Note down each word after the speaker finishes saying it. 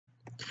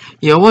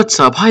Yo, what's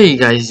up? How you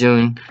guys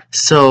doing?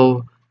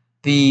 So,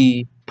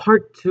 the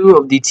part 2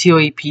 of the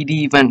TLAPD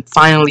event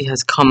finally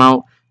has come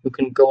out. You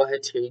can go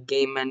ahead to your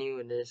game menu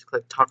and just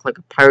click Talk Like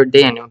a Pirate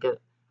Day and you'll get a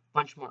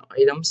bunch more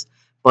items.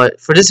 But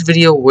for this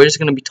video, we're just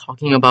going to be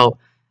talking about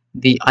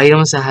the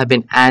items that have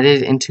been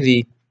added into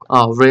the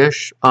rare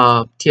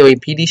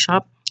TLAPD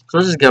shop. So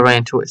let's just get right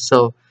into it.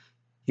 So,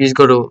 you just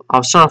go to,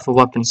 I'll start off with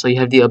weapons. So you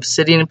have the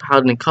Obsidian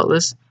Paladin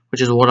Cutlass,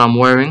 which is what I'm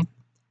wearing.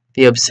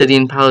 The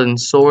Obsidian Paladin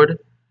Sword,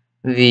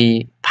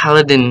 the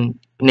Paladin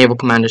Naval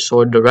Commander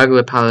Sword, the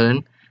regular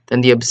Paladin, then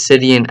the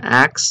Obsidian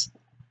Axe,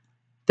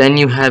 then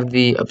you have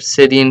the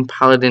Obsidian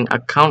Paladin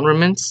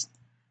Accoutrements,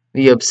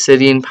 the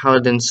Obsidian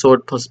Paladin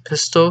Sword plus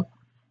Pistol,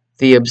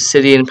 the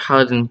Obsidian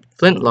Paladin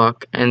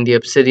Flintlock, and the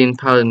Obsidian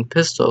Paladin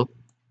Pistol.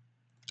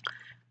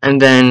 And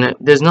then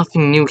there's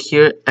nothing new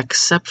here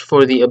except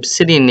for the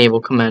Obsidian Naval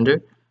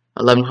Commander.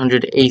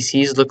 1100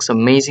 ACs looks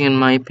amazing in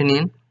my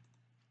opinion.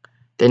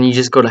 Then you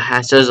just go to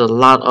hats. There's a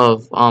lot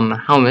of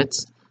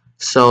helmets.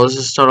 So let's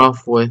just start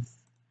off with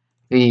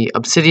the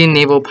Obsidian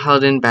Naval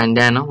Paladin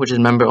Bandana, which is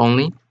member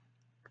only.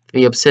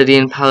 The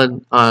Obsidian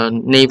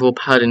Naval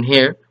Paladin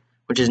Hair,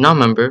 which is not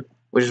member,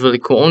 which is really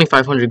cool. Only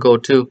 500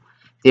 gold too.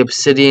 The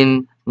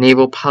Obsidian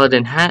Naval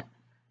Paladin Hat.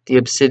 The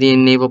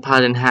Obsidian Naval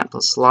Paladin Hat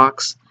plus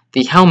locks.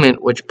 The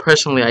helmet, which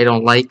personally I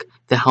don't like.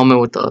 The helmet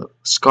with the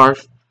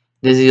scarf.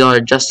 These are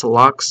just the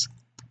locks.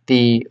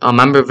 The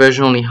member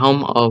version only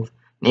helm of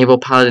Naval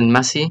Paladin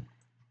Messy.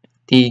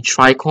 The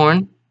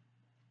Tricorn.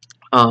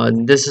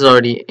 This is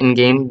already in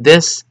game.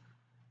 This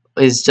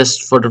is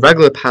just for the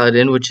regular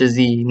Paladin, which is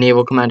the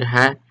Naval Commander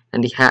hat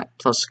and the hat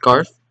plus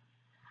scarf.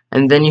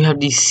 And then you have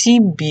the Sea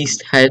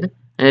Beast head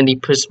and the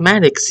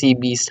Prismatic Sea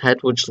Beast head,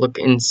 which look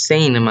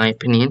insane in my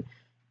opinion.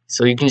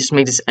 So you can just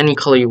make this any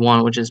color you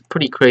want, which is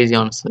pretty crazy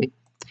honestly.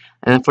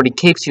 And then for the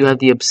capes, you have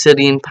the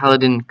Obsidian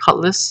Paladin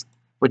Cutlass,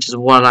 which is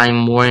what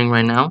I'm wearing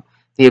right now.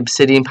 The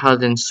Obsidian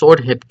Paladin Sword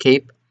Hip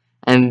Cape,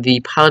 and the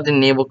Paladin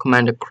Naval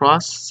Commander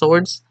Cross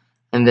Swords,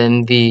 and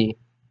then the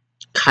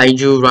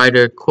Kaiju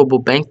Rider Quibble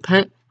Bank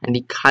Pet, and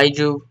the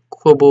Kaiju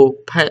Quibble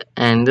Pet,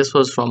 and this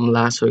was from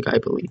last week I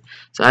believe.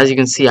 So as you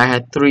can see, I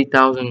had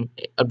 3,000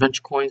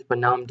 adventure coins, but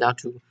now I'm down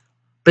to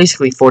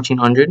basically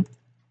 1,400.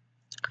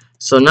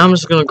 So now I'm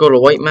just going to go to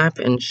white map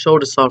and show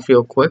this off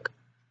real quick.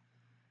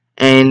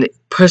 And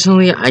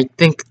personally, I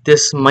think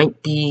this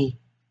might be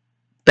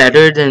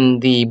better than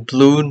the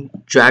blue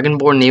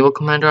Dragonborn Naval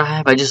Commander I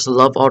have. I just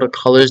love all the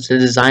colors. The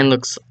design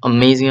looks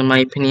amazing in my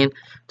opinion.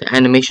 The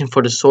animation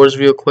for the swords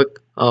really cool.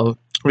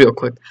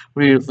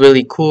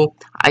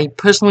 I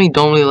personally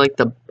don't really like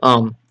the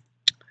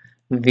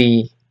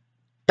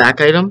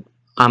back item.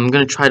 I'm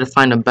gonna try to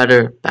find a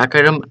better back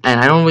item, and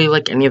I don't really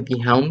like any of the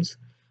helms.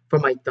 For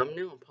my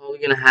thumbnail, I'm probably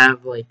gonna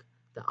have like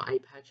the eye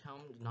patch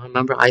helm, the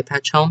non-member eye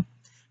patch helm.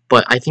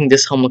 But I think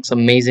this helm looks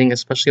amazing,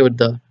 especially with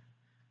the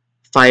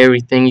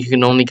fiery thing. You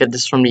can only get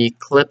this from the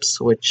eclipse,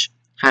 which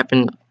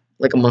happened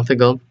like a month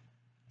ago.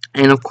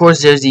 And of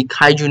course there's the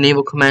Kaiju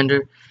Naval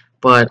Commander,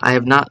 but I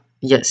have not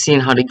yet seen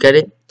how to get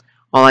it.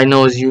 All I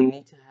know is you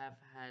need to have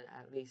had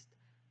at least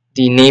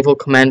the Naval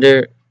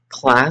Commander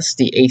class,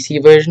 the AC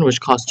version,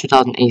 which costs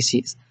 2,000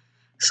 ACs.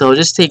 So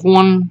just take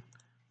one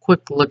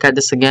quick look at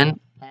this again,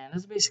 and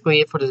that's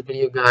basically it for this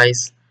video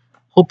guys.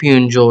 Hope you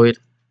enjoyed,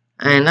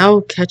 and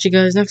I'll catch you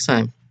guys next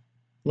time.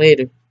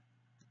 Later.